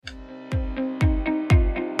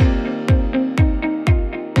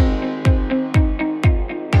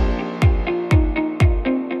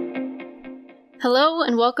Hello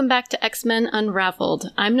and welcome back to X-Men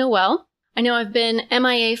Unraveled. I'm Noelle. I know I've been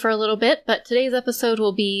MIA for a little bit, but today's episode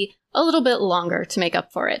will be a little bit longer to make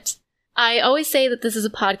up for it. I always say that this is a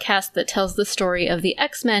podcast that tells the story of the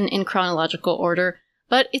X-Men in chronological order,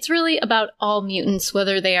 but it's really about all mutants,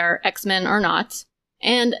 whether they are X-Men or not.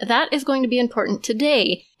 And that is going to be important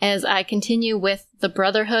today as I continue with the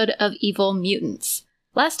Brotherhood of Evil Mutants.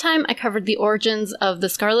 Last time I covered the origins of the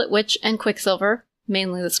Scarlet Witch and Quicksilver,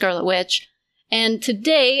 mainly the Scarlet Witch, and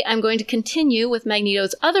today I'm going to continue with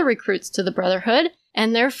Magneto's other recruits to the Brotherhood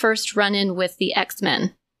and their first run-in with the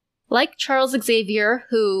X-Men. Like Charles Xavier,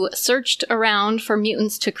 who searched around for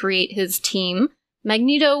mutants to create his team,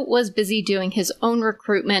 Magneto was busy doing his own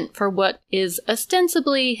recruitment for what is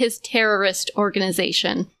ostensibly his terrorist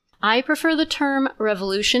organization. I prefer the term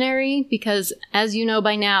revolutionary because, as you know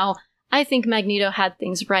by now, I think Magneto had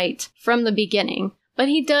things right from the beginning. But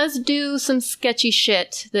he does do some sketchy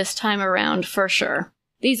shit this time around, for sure.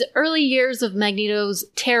 These early years of Magneto's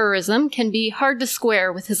terrorism can be hard to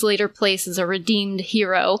square with his later place as a redeemed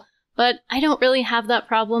hero, but I don't really have that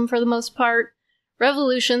problem for the most part.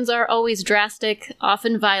 Revolutions are always drastic,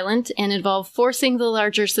 often violent, and involve forcing the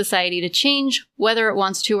larger society to change, whether it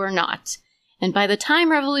wants to or not. And by the time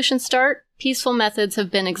revolutions start, peaceful methods have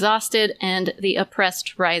been exhausted and the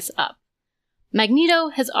oppressed rise up. Magneto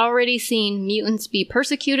has already seen mutants be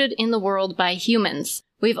persecuted in the world by humans.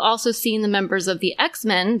 We've also seen the members of the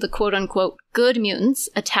X-Men, the quote-unquote good mutants,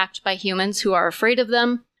 attacked by humans who are afraid of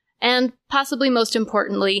them. And, possibly most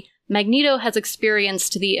importantly, Magneto has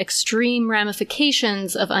experienced the extreme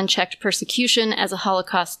ramifications of unchecked persecution as a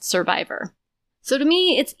Holocaust survivor. So to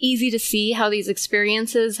me, it's easy to see how these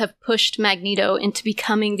experiences have pushed Magneto into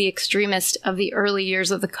becoming the extremist of the early years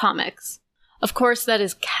of the comics. Of course, that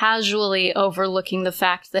is casually overlooking the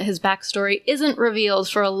fact that his backstory isn't revealed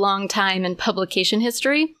for a long time in publication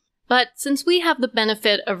history, but since we have the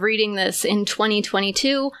benefit of reading this in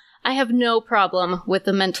 2022, I have no problem with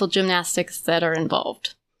the mental gymnastics that are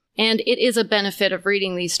involved. And it is a benefit of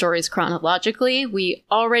reading these stories chronologically. We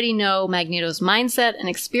already know Magneto's mindset and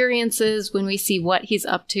experiences when we see what he's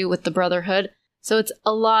up to with the Brotherhood, so it's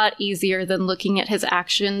a lot easier than looking at his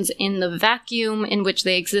actions in the vacuum in which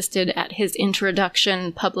they existed at his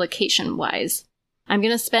introduction publication-wise. I'm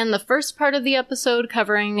going to spend the first part of the episode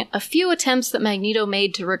covering a few attempts that Magneto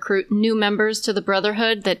made to recruit new members to the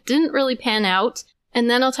Brotherhood that didn't really pan out, and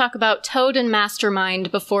then I'll talk about Toad and Mastermind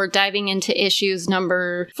before diving into issues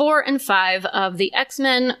number 4 and 5 of the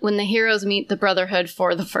X-Men when the heroes meet the Brotherhood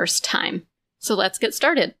for the first time. So let's get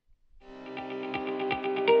started.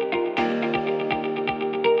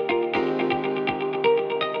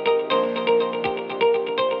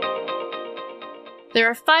 There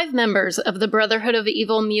are 5 members of the Brotherhood of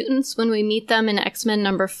Evil Mutants when we meet them in X-Men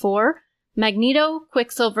number 4, Magneto,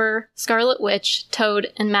 Quicksilver, Scarlet Witch, Toad,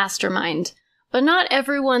 and Mastermind. But not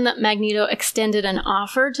everyone that Magneto extended an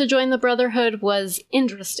offer to join the Brotherhood was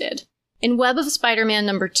interested. In Web of Spider-Man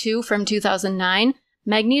number 2 from 2009,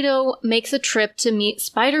 Magneto makes a trip to meet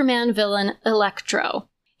Spider-Man villain Electro.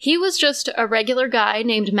 He was just a regular guy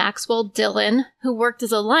named Maxwell Dillon who worked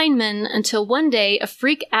as a lineman until one day a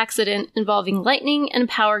freak accident involving lightning and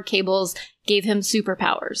power cables gave him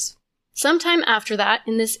superpowers. Sometime after that,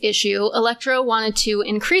 in this issue, Electro wanted to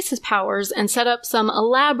increase his powers and set up some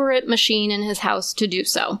elaborate machine in his house to do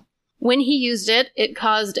so. When he used it, it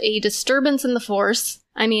caused a disturbance in the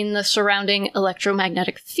the surrounding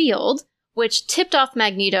electromagnetic field, which tipped off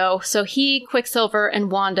Magneto, so he, Quicksilver,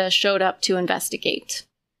 and Wanda showed up to investigate.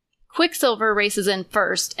 Quicksilver races in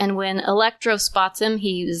first, and when Electro spots him,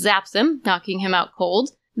 he zaps him, knocking him out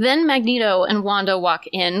cold. Then Magneto and Wanda walk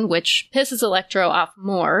in, which pisses Electro off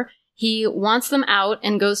more. He wants them out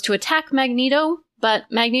and goes to attack Magneto, but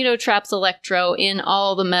Magneto traps Electro in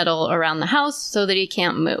all the metal around the house so that he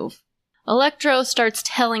can't move. Electro starts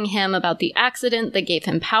telling him about the accident that gave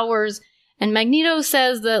him powers, and Magneto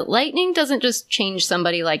says that lightning doesn't just change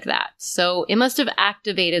somebody like that, so it must have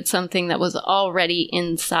activated something that was already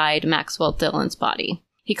inside Maxwell Dillon's body.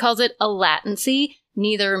 He calls it a latency,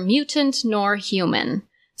 neither mutant nor human.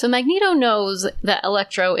 So Magneto knows that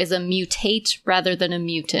Electro is a mutate rather than a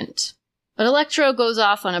mutant. But Electro goes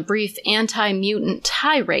off on a brief anti-mutant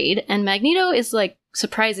tirade, and Magneto is,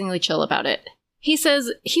 surprisingly chill about it. He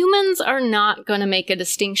says humans are not going to make a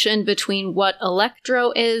distinction between what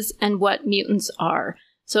Electro is and what mutants are,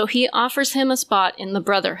 so he offers him a spot in the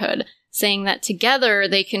Brotherhood, saying that together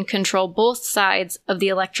they can control both sides of the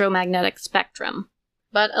electromagnetic spectrum.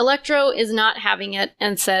 But Electro is not having it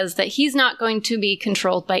and says that he's not going to be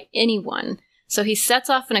controlled by anyone, so he sets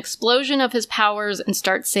off an explosion of his powers and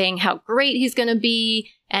starts saying how great he's going to be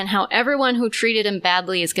and how everyone who treated him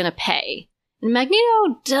badly is going to pay. And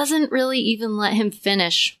Magneto doesn't really even let him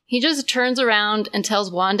finish. He just turns around and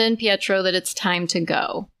tells Wanda and Pietro that it's time to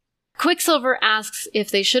go. Quicksilver asks if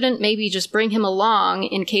they shouldn't maybe just bring him along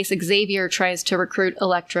in case Xavier tries to recruit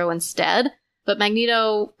Electro instead, but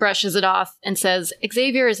Magneto brushes it off and says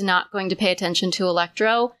Xavier is not going to pay attention to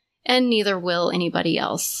Electro, and neither will anybody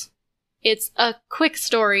else. It's a quick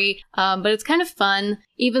story, but it's kind of fun,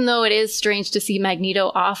 even though it is strange to see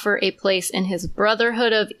Magneto offer a place in his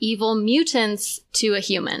Brotherhood of Evil Mutants to a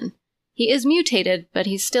human. He is mutated, but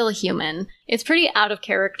he's still a human. It's pretty out of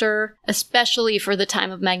character, especially for the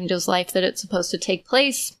time of Magneto's life that it's supposed to take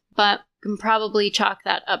place, but you can probably chalk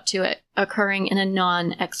that up to it occurring in a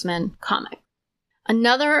non-X-Men comic.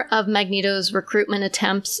 Another of Magneto's recruitment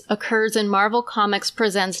attempts occurs in Marvel Comics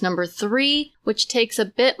Presents number 3, which takes a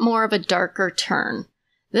bit more of a darker turn.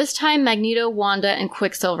 This time, Magneto, Wanda, and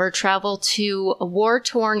Quicksilver travel to a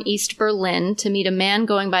war-torn East Berlin to meet a man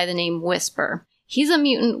going by the name Whisper. He's a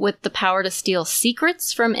mutant with the power to steal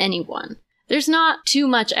secrets from anyone. There's not too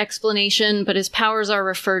much explanation, but his powers are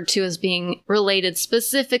referred to as being related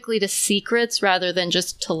specifically to secrets rather than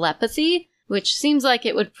just telepathy, which seems like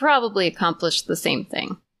it would probably accomplish the same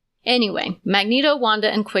thing. Anyway, Magneto,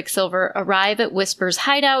 Wanda, and Quicksilver arrive at Whisper's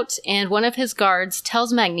hideout, and one of his guards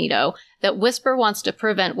tells Magneto that Whisper wants to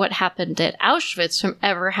prevent what happened at Auschwitz from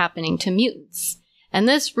ever happening to mutants. And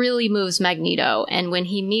this really moves Magneto, and when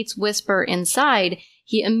he meets Whisper inside,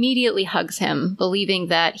 he immediately hugs him, believing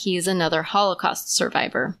that he's another Holocaust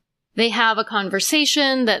survivor. They have a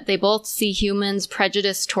conversation that they both see humans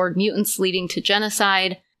prejudiced toward mutants leading to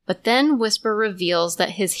genocide, but then Whisper reveals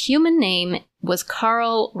that his human name was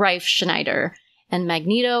Karl Reifschneider, and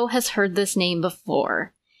Magneto has heard this name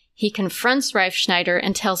before. He confronts Reifschneider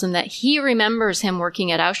and tells him that he remembers him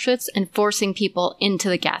working at Auschwitz and forcing people into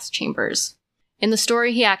the gas chambers. In the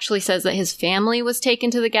story, he actually says that his family was taken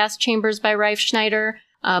to the gas chambers by Reifschneider,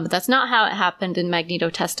 but that's not how it happened in Magneto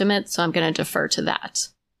Testament, so I'm going to defer to that.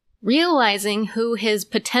 Realizing who his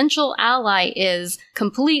potential ally is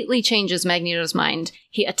completely changes Magneto's mind.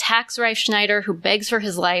 He attacks Reifschneider, who begs for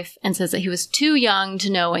his life and says that he was too young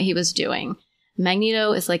to know what he was doing.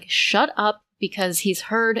 Magneto is like, shut up, because he's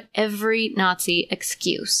heard every Nazi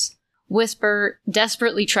excuse. Whisper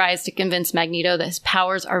desperately tries to convince Magneto that his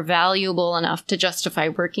powers are valuable enough to justify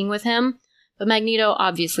working with him, but Magneto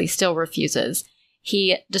obviously still refuses.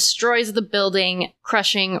 He destroys the building,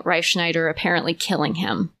 crushing Reifschneider, apparently killing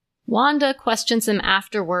him. Wanda questions him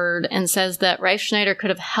afterward and says that Reifschneider could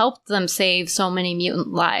have helped them save so many mutant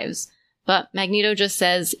lives, but Magneto just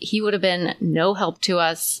says he would have been no help to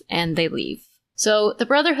us, and they leave. So the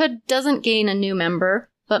Brotherhood doesn't gain a new member,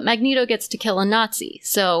 but Magneto gets to kill a Nazi,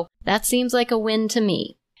 so that seems like a win to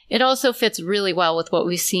me. It also fits really well with what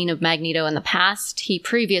we've seen of Magneto in the past. He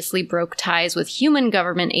previously broke ties with human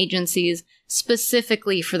government agencies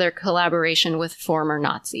specifically for their collaboration with former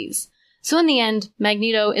Nazis. So in the end,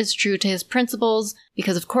 Magneto is true to his principles,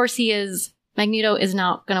 because of course he is. Magneto is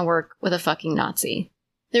not going to work with a fucking Nazi.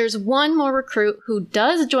 There's one more recruit who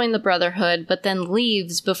does join the Brotherhood, but then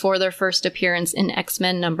leaves before their first appearance in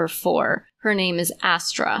X-Men number 4. Her name is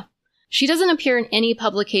Astra. She doesn't appear in any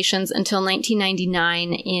publications until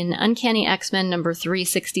 1999 in Uncanny X-Men number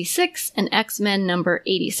 366 and X-Men number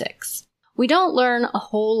 86. We don't learn a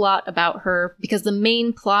whole lot about her because the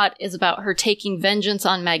main plot is about her taking vengeance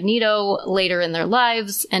on Magneto later in their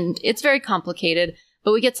lives, and it's very complicated,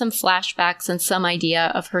 but we get some flashbacks and some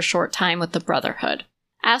idea of her short time with the Brotherhood.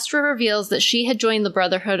 Astra reveals that she had joined the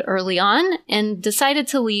Brotherhood early on and decided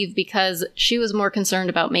to leave because she was more concerned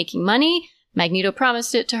about making money. Magneto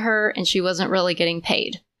promised it to her, and she wasn't really getting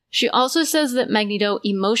paid. She also says that Magneto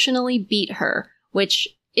emotionally beat her, which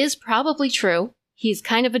is probably true. He's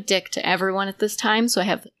kind of a dick to everyone at this time, so I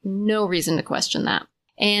have no reason to question that.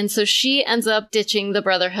 And so she ends up ditching the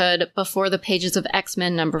Brotherhood before the pages of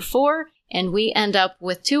X-Men number 4, and we end up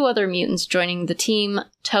with 2 other mutants joining the team,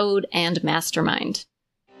 Toad and Mastermind.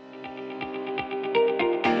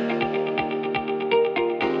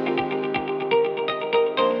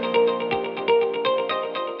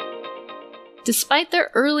 Despite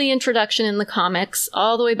their early introduction in the comics,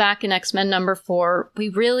 all the way back in X-Men number 4, we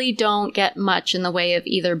really don't get much in the way of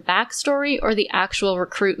either backstory or the actual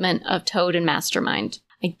recruitment of Toad and Mastermind.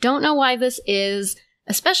 I don't know why this is,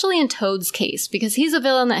 especially in Toad's case, because he's a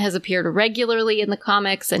villain that has appeared regularly in the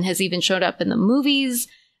comics and has even showed up in the movies,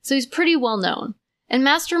 so he's pretty well known. And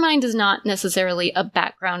Mastermind is not necessarily a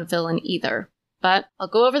background villain either. But I'll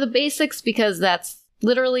go over the basics because that's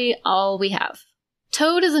literally all we have.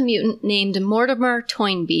 Toad is a mutant named Mortimer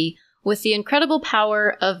Toynbee with the incredible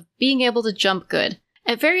power of being able to jump good.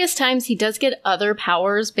 At various times, he does get other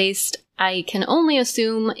powers based I can only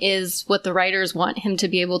assume is what the writers want him to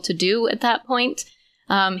be able to do at that point.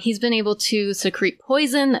 He's been able to secrete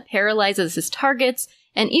poison that paralyzes his targets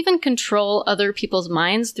and even control other people's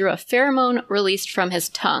minds through a pheromone released from his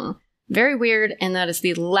tongue. Very weird, and that is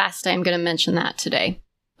the last I'm going to mention that today.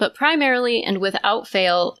 But primarily and without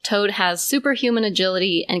fail, Toad has superhuman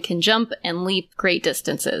agility and can jump and leap great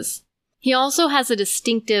distances. He also has a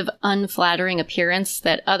distinctive, unflattering appearance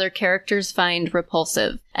that other characters find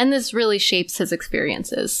repulsive, and this really shapes his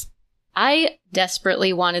experiences. I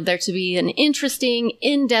desperately wanted there to be an interesting,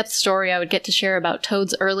 in-depth story I would get to share about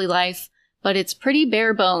Toad's early life, but it's pretty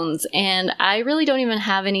bare bones, and I really don't even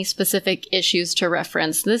have any specific issues to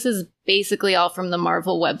reference. This is basically all from the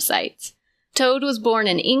Marvel website. Toad was born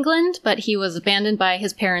in England, but he was abandoned by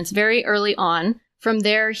his parents very early on. From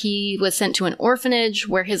there, he was sent to an orphanage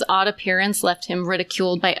where his odd appearance left him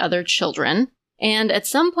ridiculed by other children. And at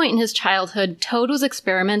some point in his childhood, Toad was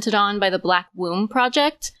experimented on by the Black Womb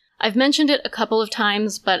Project. I've mentioned it a couple of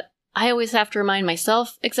times, but I always have to remind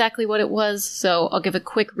myself exactly what it was, so I'll give a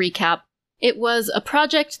quick recap. It was a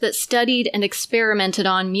project that studied and experimented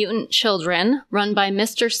on mutant children, run by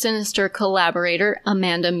Mr. Sinister collaborator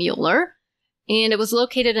Amanda Mueller. And it was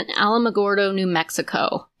located in Alamogordo, New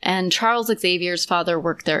Mexico, and Charles Xavier's father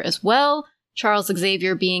worked there as well, Charles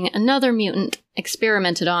Xavier being another mutant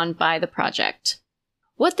experimented on by the project.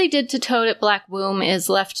 What they did to Toad at Black Womb is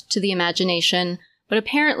left to the imagination, but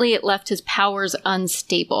apparently it left his powers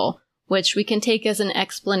unstable, which we can take as an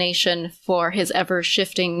explanation for his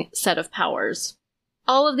ever-shifting set of powers.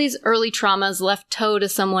 All of these early traumas left Toad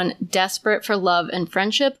as someone desperate for love and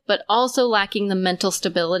friendship, but also lacking the mental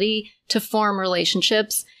stability to form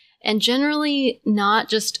relationships, and generally not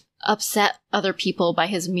just upset other people by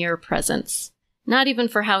his mere presence. Not even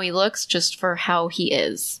for how he looks, just for how he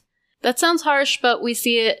is. That sounds harsh, but we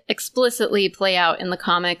see it explicitly play out in the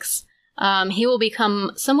comics. He will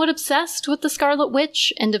become somewhat obsessed with the Scarlet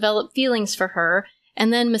Witch and develop feelings for her,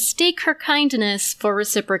 and then mistake her kindness for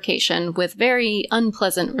reciprocation with very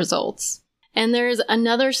unpleasant results. And there's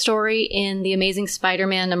another story in The Amazing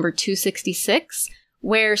Spider-Man number 266,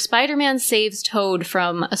 where Spider-Man saves Toad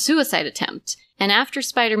from a suicide attempt. And after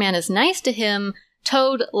Spider-Man is nice to him,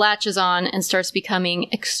 Toad latches on and starts becoming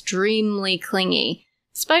extremely clingy.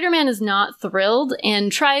 Spider-Man is not thrilled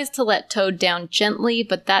and tries to let Toad down gently,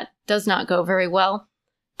 but that does not go very well.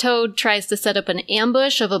 Toad tries to set up an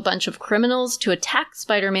ambush of a bunch of criminals to attack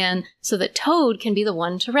Spider-Man so that Toad can be the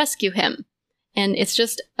one to rescue him. And it's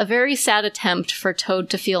just a very sad attempt for Toad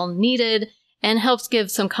to feel needed and helps give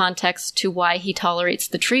some context to why he tolerates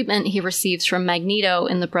the treatment he receives from Magneto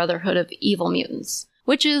in the Brotherhood of Evil Mutants,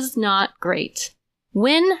 which is not great.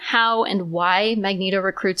 When, how, and why Magneto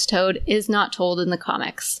recruits Toad is not told in the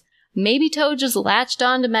comics. Maybe Toad just latched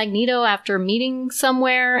on to Magneto after meeting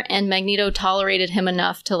somewhere, and Magneto tolerated him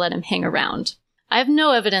enough to let him hang around. I have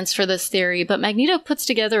no evidence for this theory, but Magneto puts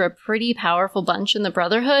together a pretty powerful bunch in the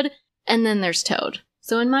Brotherhood, and then there's Toad.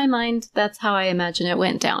 So in my mind, that's how I imagine it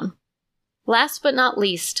went down. Last but not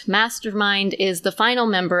least, Mastermind is the final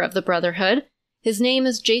member of the Brotherhood. His name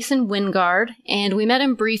is Jason Wingard, and we met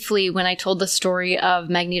him briefly when I told the story of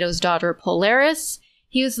Magneto's daughter Polaris.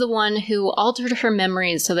 He was the one who altered her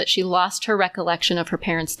memories so that she lost her recollection of her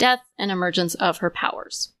parents' death and emergence of her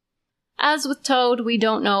powers. As with Toad, we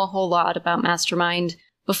don't know a whole lot about Mastermind.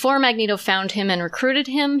 Before Magneto found him and recruited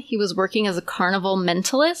him, he was working as a carnival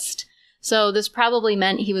mentalist, so this probably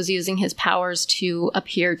meant he was using his powers to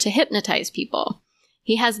appear to hypnotize people.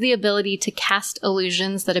 He has the ability to cast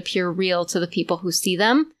illusions that appear real to the people who see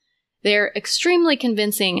them. They're extremely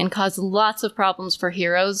convincing and cause lots of problems for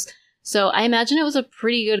heroes, so I imagine it was a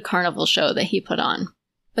pretty good carnival show that he put on.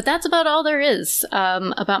 But that's about all there is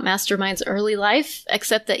about Mastermind's early life,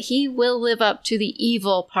 except that he will live up to the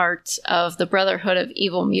evil part of the Brotherhood of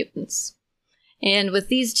Evil Mutants. And with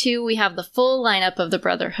these two, we have the full lineup of the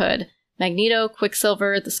Brotherhood: Magneto,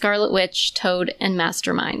 Quicksilver, the Scarlet Witch, Toad, and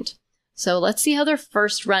Mastermind. So let's see how their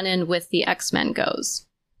first run-in with the X-Men goes.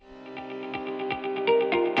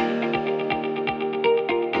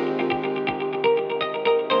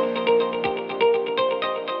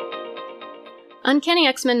 Uncanny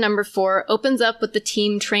X-Men number 4 opens up with the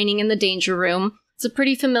team training in the Danger Room. It's a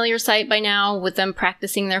pretty familiar sight by now, with them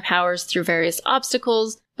practicing their powers through various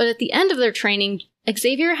obstacles, but at the end of their training,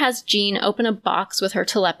 Xavier has Jean open a box with her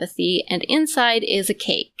telepathy, and inside is a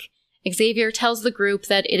cake. Xavier tells the group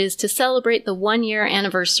that it is to celebrate the 1-year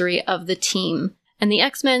anniversary of the team, and the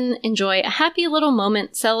X-Men enjoy a happy little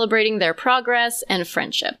moment celebrating their progress and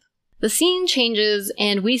friendship. The scene changes,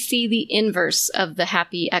 and we see the inverse of the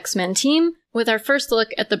happy X-Men team, with our first look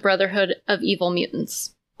at the Brotherhood of Evil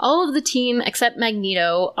Mutants. All of the team except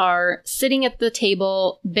Magneto are sitting at the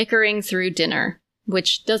table bickering through dinner,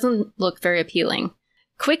 which doesn't look very appealing.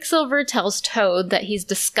 Quicksilver tells Toad that he's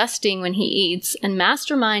disgusting when he eats, and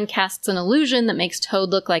Mastermind casts an illusion that makes Toad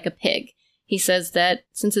look like a pig. He says that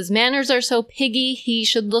since his manners are so piggy, he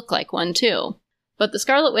should look like one too. But the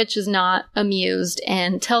Scarlet Witch is not amused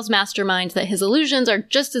and tells Mastermind that his illusions are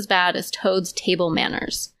just as bad as Toad's table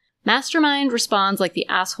manners. Mastermind responds like the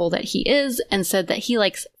asshole that he is and said that he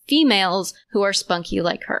likes females who are spunky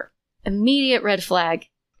like her. Immediate red flag.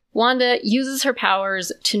 Wanda uses her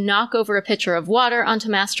powers to knock over a pitcher of water onto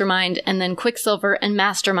Mastermind, and then Quicksilver and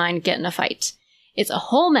Mastermind get in a fight. It's a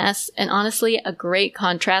whole mess, and honestly a great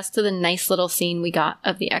contrast to the nice little scene we got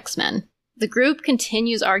of the X-Men. The group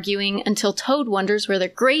continues arguing until Toad wonders where their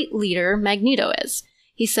great leader, Magneto, is.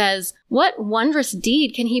 He says, "What wondrous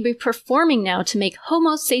deed can he be performing now to make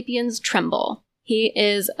Homo sapiens tremble?" He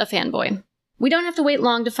is a fanboy. We don't have to wait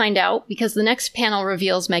long to find out, because the next panel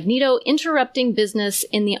reveals Magneto interrupting business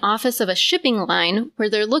in the office of a shipping line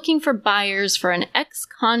where they're looking for buyers for an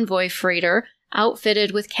ex-convoy freighter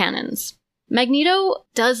outfitted with cannons. Magneto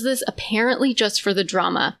does this apparently just for the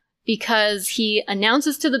drama, because he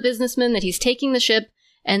announces to the businessman that he's taking the ship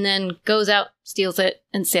and then goes out, steals it,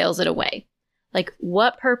 and sails it away. Like,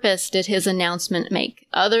 what purpose did his announcement make,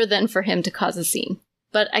 other than for him to cause a scene?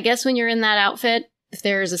 But I guess when you're in that outfit, if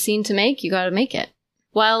there's a scene to make, you gotta make it.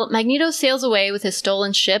 While Magneto sails away with his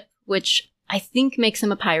stolen ship, which I think makes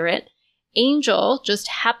him a pirate, Angel just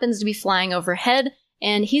happens to be flying overhead,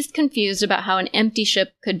 and he's confused about how an empty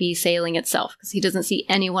ship could be sailing itself, because he doesn't see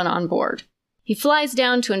anyone on board. He flies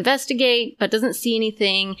down to investigate, but doesn't see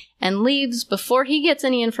anything, and leaves before he gets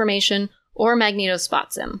any information or Magneto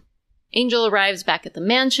spots him. Angel arrives back at the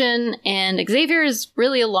mansion, and Xavier is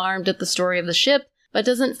really alarmed at the story of the ship, but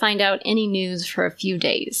doesn't find out any news for a few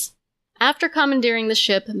days. After commandeering the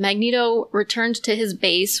ship, Magneto returned to his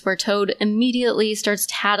base, where Toad immediately starts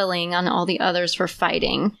tattling on all the others for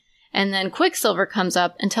fighting. And then Quicksilver comes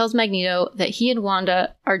up and tells Magneto that he and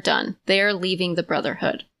Wanda are done. They are leaving the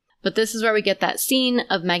Brotherhood. But this is where we get that scene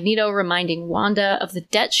of Magneto reminding Wanda of the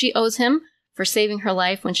debt she owes him for saving her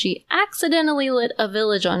life when she accidentally lit a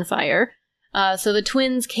village on fire. So the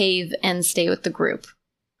twins cave and stay with the group.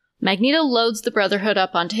 Magneto loads the Brotherhood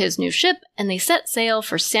up onto his new ship, and they set sail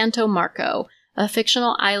for Santo Marco, a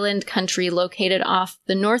fictional island country located off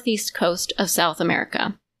the northeast coast of South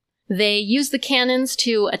America. They use the cannons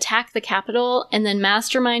to attack the capital, and then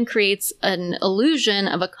Mastermind creates an illusion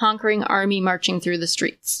of a conquering army marching through the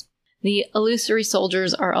streets. The illusory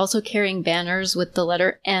soldiers are also carrying banners with the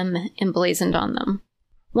letter M emblazoned on them.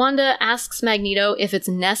 Wanda asks Magneto if it's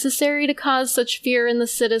necessary to cause such fear in the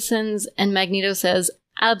citizens, and Magneto says,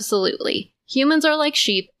 absolutely. Humans are like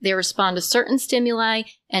sheep, they respond to certain stimuli,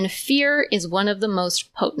 and fear is one of the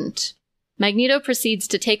most potent. Magneto proceeds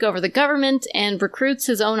to take over the government and recruits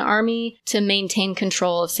his own army to maintain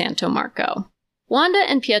control of Santo Marco. Wanda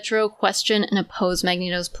and Pietro question and oppose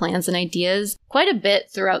Magneto's plans and ideas quite a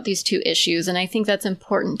bit throughout these two issues, and I think that's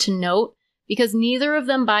important to note, because neither of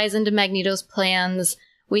them buys into Magneto's plans.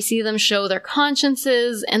 We see them show their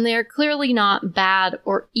consciences, and they are clearly not bad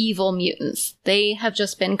or evil mutants. They have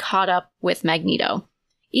just been caught up with Magneto.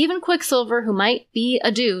 Even Quicksilver, who might be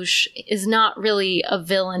a douche, is not really a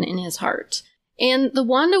villain in his heart. And the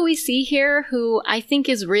Wanda we see here, who I think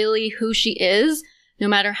is really who she is, no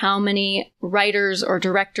matter how many writers or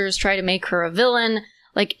directors try to make her a villain,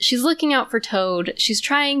 like, she's looking out for Toad, she's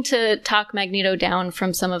trying to talk Magneto down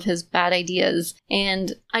from some of his bad ideas,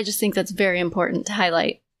 and I just think that's very important to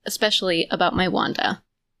highlight, especially about my Wanda.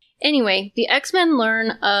 Anyway, the X-Men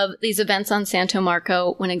learn of these events on Santo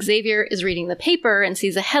Marco when Xavier is reading the paper and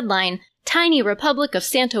sees a headline, "Tiny Republic of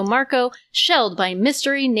Santo Marco shelled by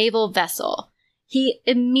mystery naval vessel." He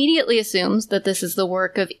immediately assumes that this is the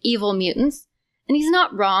work of evil mutants, and he's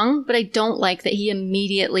not wrong, but I don't like that he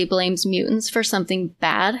immediately blames mutants for something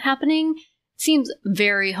bad happening. It seems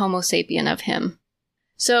very Homo sapien of him.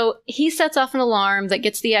 So he sets off an alarm that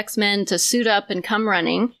gets the X-Men to suit up and come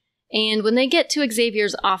running, and when they get to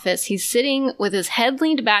Xavier's office, he's sitting with his head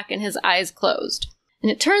leaned back and his eyes closed.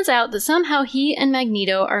 And it turns out that somehow he and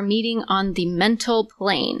Magneto are meeting on the mental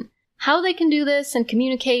plane. How they can do this and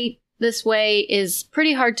communicate this way is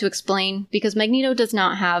pretty hard to explain because Magneto does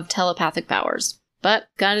not have telepathic powers, but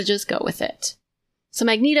gotta just go with it. So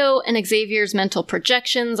Magneto and Xavier's mental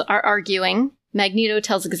projections are arguing. Magneto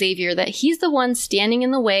tells Xavier that he's the one standing in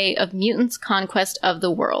the way of mutants' conquest of the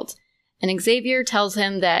world. And Xavier tells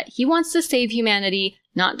him that he wants to save humanity,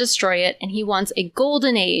 not destroy it, and he wants a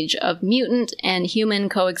golden age of mutant and human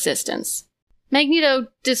coexistence. Magneto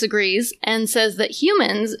disagrees and says that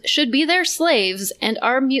humans should be their slaves and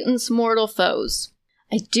are mutants' mortal foes.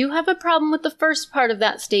 I do have a problem with the first part of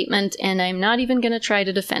that statement, and I'm not even going to try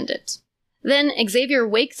to defend it. Then Xavier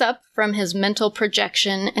wakes up from his mental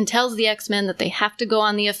projection and tells the X-Men that they have to go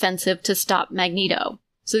on the offensive to stop Magneto.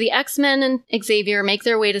 So the X-Men and Xavier make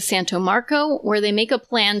their way to Santo Marco, where they make a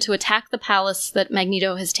plan to attack the palace that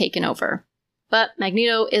Magneto has taken over. But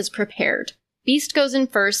Magneto is prepared. Beast goes in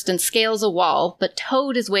first and scales a wall, but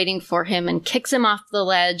Toad is waiting for him and kicks him off the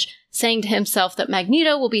ledge, saying to himself that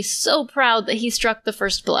Magneto will be so proud that he struck the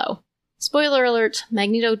first blow. Spoiler alert,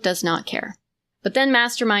 Magneto does not care. But then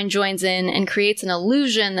Mastermind joins in and creates an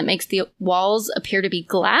illusion that makes the walls appear to be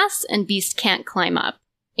glass and Beast can't climb up.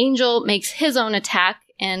 Angel makes his own attack,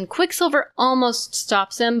 and Quicksilver almost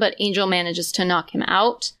stops him, but Angel manages to knock him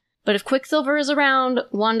out. But if Quicksilver is around,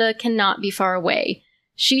 Wanda cannot be far away.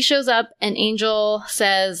 She shows up, and Angel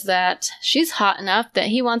says that she's hot enough that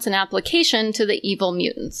he wants an application to the evil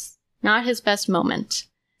mutants. Not his best moment.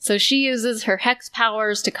 So she uses her hex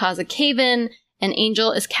powers to cause a cave-in, and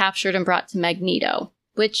Angel is captured and brought to Magneto,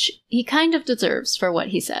 which he kind of deserves for what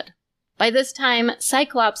he said. By this time,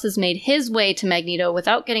 Cyclops has made his way to Magneto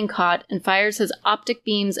without getting caught and fires his optic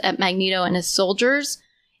beams at Magneto and his soldiers,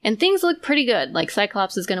 and things look pretty good, like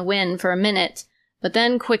Cyclops is going to win for a minute. But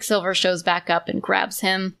then Quicksilver shows back up and grabs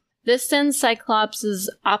him. This sends Cyclops'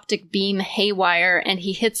 optic beam haywire, and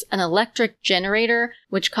he hits an electric generator,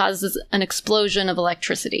 which causes an explosion of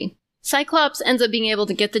electricity. Cyclops ends up being able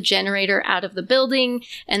to get the generator out of the building,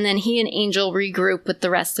 and then he and Angel regroup with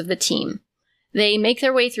the rest of the team. They make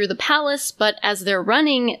their way through the palace, but as they're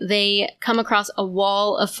running, they come across a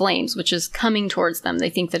wall of flames, which is coming towards them.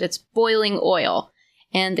 They think that it's boiling oil,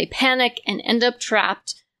 and they panic and end up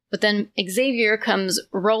trapped. But then Xavier comes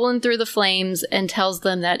rolling through the flames and tells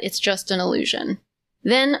them that it's just an illusion.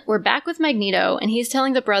 Then we're back with Magneto, and he's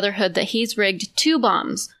telling the Brotherhood that he's rigged 2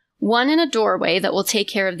 bombs, one in a doorway that will take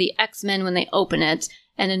care of the X-Men when they open it,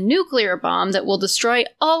 and a nuclear bomb that will destroy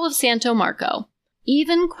all of Santo Marco.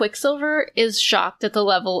 Even Quicksilver is shocked at the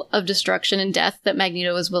level of destruction and death that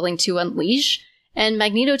Magneto is willing to unleash, and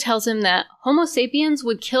Magneto tells him that Homo sapiens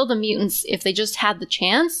would kill the mutants if they just had the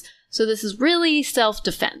chance, so this is really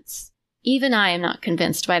self-defense. Even I am not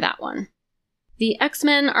convinced by that one. The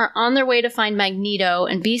X-Men are on their way to find Magneto,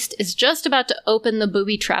 and Beast is just about to open the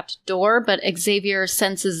booby-trapped door, but Xavier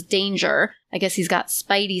senses danger. I guess he's got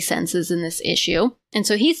spidey senses in this issue. And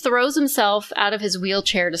so he throws himself out of his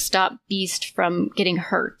wheelchair to stop Beast from getting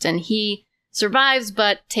hurt, and he survives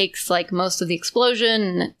but takes most of the explosion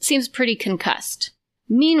and seems pretty concussed.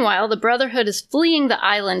 Meanwhile, the Brotherhood is fleeing the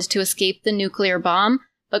island to escape the nuclear bomb,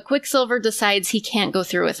 but Quicksilver decides he can't go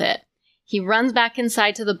through with it. He runs back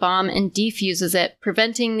inside to the bomb and defuses it,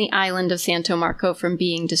 preventing the island of Santo Marco from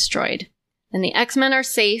being destroyed. And the X-Men are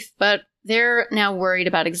safe, but they're now worried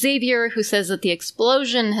about Xavier, who says that the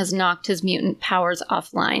explosion has knocked his mutant powers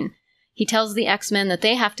offline. He tells the X-Men that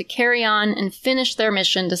they have to carry on and finish their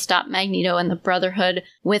mission to stop Magneto and the Brotherhood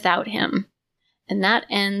without him. And that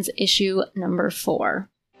ends issue number 4.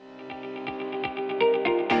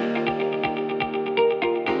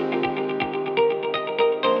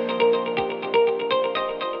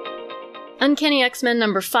 Uncanny X-Men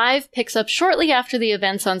number 5 picks up shortly after the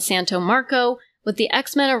events on Santo Marco, with the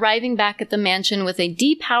X-Men arriving back at the mansion with a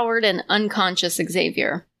depowered and unconscious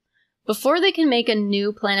Xavier. Before they can make a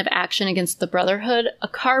new plan of action against the Brotherhood, a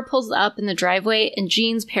car pulls up in the driveway and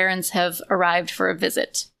Jean's parents have arrived for a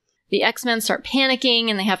visit. The X-Men start panicking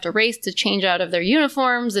and they have to race to change out of their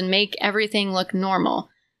uniforms and make everything look normal.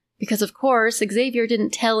 Because of course, Xavier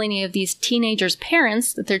didn't tell any of these teenagers'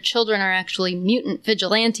 parents that their children are actually mutant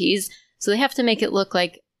vigilantes, so they have to make it look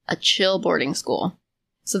like a chill boarding school.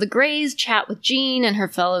 So the Greys chat with Jean and her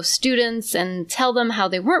fellow students and tell them how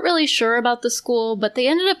they weren't really sure about the school, but they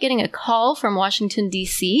ended up getting a call from Washington,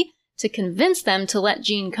 D.C. to convince them to let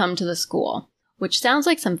Jean come to the school, which sounds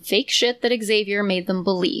like some fake shit that Xavier made them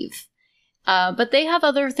believe. But they have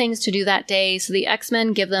other things to do that day, so the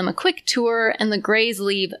X-Men give them a quick tour and the Greys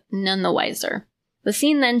leave none the wiser. The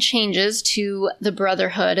scene then changes to the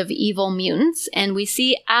Brotherhood of Evil Mutants, and we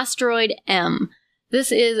see Asteroid M.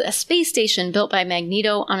 This is a space station built by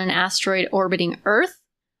Magneto on an asteroid orbiting Earth.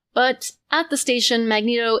 But at the station,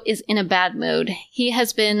 Magneto is in a bad mood. He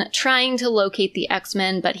has been trying to locate the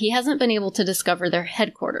X-Men, but he hasn't been able to discover their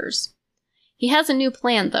headquarters. He has a new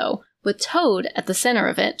plan, though, with Toad at the center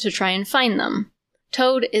of it to try and find them.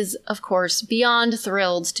 Toad is, of course, beyond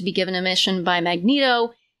thrilled to be given a mission by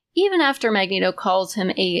Magneto, even after Magneto calls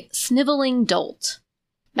him a sniveling dolt.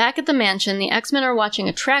 Back at the mansion, the X-Men are watching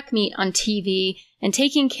a track meet on TV and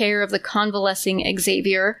taking care of the convalescing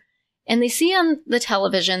Xavier, And they see on the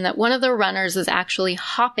television that one of their runners is actually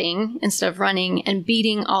hopping instead of running and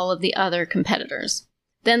beating all of the other competitors.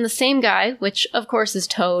 Then the same guy, which of course is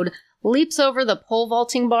Toad, leaps over the pole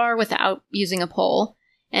vaulting bar without using a pole,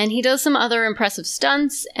 and he does some other impressive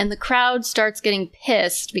stunts, and the crowd starts getting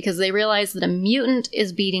pissed because they realize that a mutant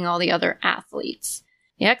is beating all the other athletes.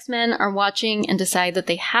 The X-Men are watching and decide that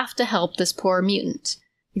they have to help this poor mutant.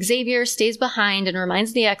 Xavier stays behind and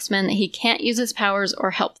reminds the X-Men that he can't use his powers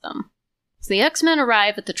or help them. So the X-Men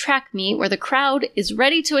arrive at the track meet where the crowd is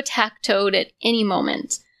ready to attack Toad at any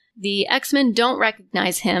moment. The X-Men don't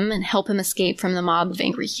recognize him and help him escape from the mob of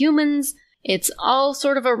angry humans. It's all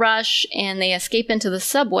sort of a rush, and they escape into the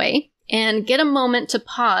subway and get a moment to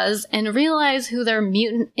pause and realize who their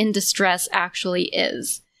mutant in distress actually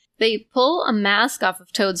is. They pull a mask off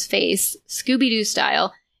of Toad's face, Scooby-Doo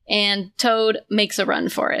style, and Toad makes a run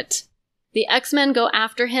for it. The X-Men go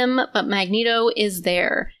after him, but Magneto is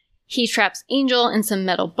there. He traps Angel in some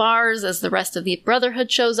metal bars as the rest of the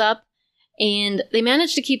Brotherhood shows up, and they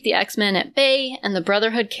manage to keep the X-Men at bay, and the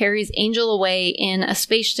Brotherhood carries Angel away in a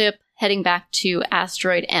spaceship heading back to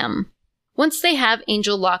Asteroid M. Once they have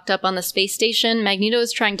Angel locked up on the space station, Magneto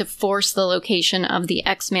is trying to force the location of the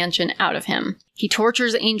X-Mansion out of him. He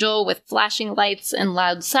tortures Angel with flashing lights and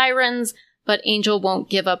loud sirens, but Angel won't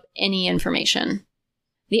give up any information.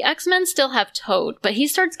 The X-Men still have Toad, but he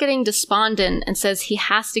starts getting despondent and says he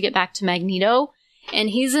has to get back to Magneto, and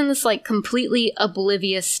he's in this completely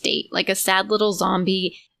oblivious state, like a sad little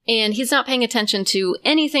zombie, and he's not paying attention to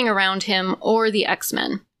anything around him or the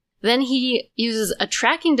X-Men. Then he uses a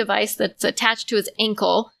tracking device that's attached to his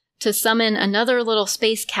ankle to summon another little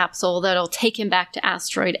space capsule that'll take him back to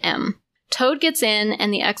Asteroid M. Toad gets in,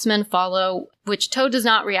 and the X-Men follow, which Toad does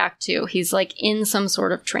not react to. He's in some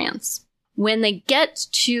sort of trance. When they get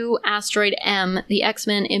to Asteroid M, the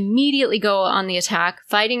X-Men immediately go on the attack,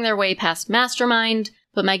 fighting their way past Mastermind,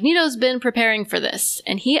 but Magneto's been preparing for this,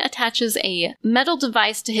 and he attaches a metal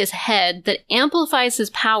device to his head that amplifies his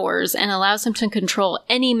powers and allows him to control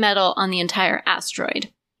any metal on the entire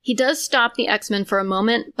asteroid. He does stop the X-Men for a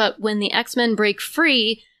moment, but when the X-Men break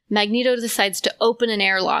free, Magneto decides to open an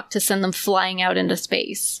airlock to send them flying out into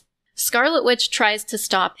space. Scarlet Witch tries to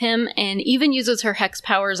stop him and even uses her hex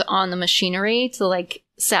powers on the machinery to,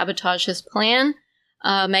 sabotage his plan.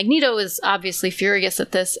 Magneto is obviously furious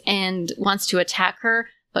at this and wants to attack her,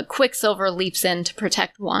 but Quicksilver leaps in to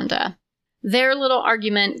protect Wanda. Their little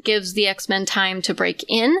argument gives the X-Men time to break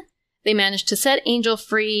in. They manage to set Angel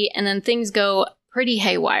free, and then things go pretty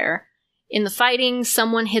haywire. In the fighting,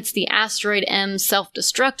 someone hits the Asteroid M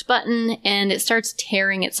self-destruct button, and it starts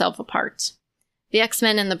tearing itself apart. The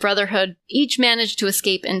X-Men and the Brotherhood each manage to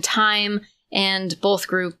escape in time, and both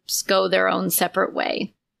groups go their own separate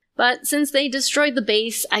way. But since they destroyed the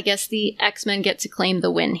base, I guess the X-Men get to claim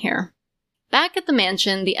the win here. Back at the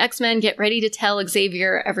mansion, the X-Men get ready to tell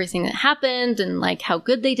Xavier everything that happened and how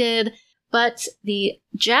good they did, but the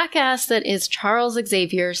jackass that is Charles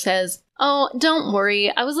Xavier says, "Oh, don't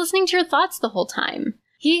worry, I was listening to your thoughts the whole time."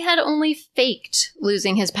 He had only faked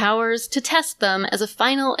losing his powers to test them as a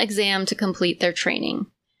final exam to complete their training.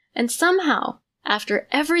 And somehow, after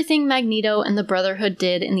everything Magneto and the Brotherhood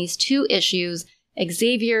did in these 2 issues,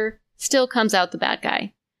 Xavier still comes out the bad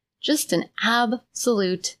guy. Just an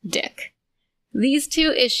absolute dick. These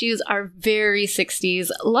 2 issues are very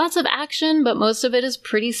 60s. Lots of action, but most of it is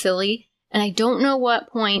pretty silly. And I don't know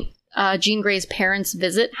what point Jean Grey's parents'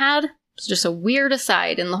 visit had. It's just a weird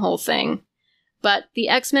aside in the whole thing. But the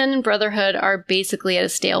X-Men and Brotherhood are basically at a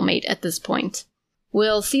stalemate at this point.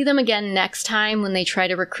 We'll see them again next time when they try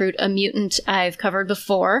to recruit a mutant I've covered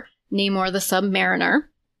before, Namor the Submariner.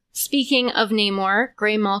 Speaking of Namor,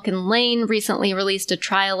 Graymalkin Lane recently released a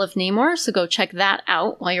trial of Namor, so go check that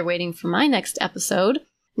out while you're waiting for my next episode.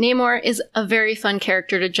 Namor is a very fun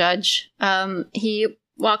character to judge. He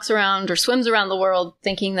walks around or swims around the world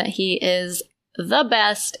thinking that he is the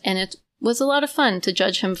best, and it was a lot of fun to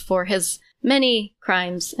judge him for his many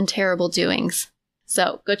crimes and terrible doings.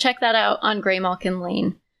 So go check that out on Graymalkin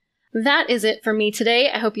Lane. That is it for me today.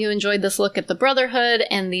 I hope you enjoyed this look at the Brotherhood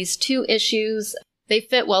and these 2 issues. They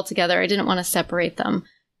fit well together. I didn't want to separate them.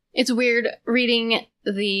 It's weird reading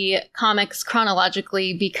the comics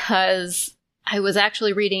chronologically because I was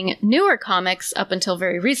actually reading newer comics up until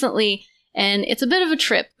very recently, and it's a bit of a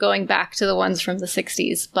trip going back to the ones from the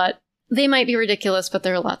 60s, but they might be ridiculous, but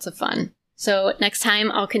they're lots of fun. So next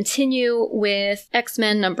time I'll continue with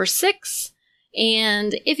X-Men number 6.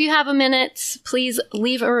 And if you have a minute, please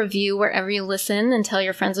leave a review wherever you listen and tell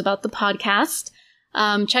your friends about the podcast.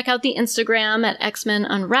 Check out the Instagram at X-Men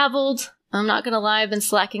Unraveled. I'm not going to lie, I've been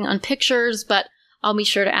slacking on pictures, but I'll be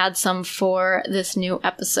sure to add some for this new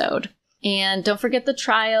episode. And don't forget the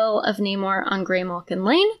trial of Namor on Grey Malkin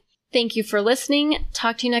Lane. Thank you for listening.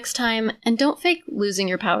 Talk to you next time. And don't fake losing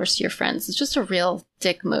your powers to your friends. It's just a real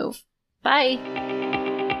dick move. Bye.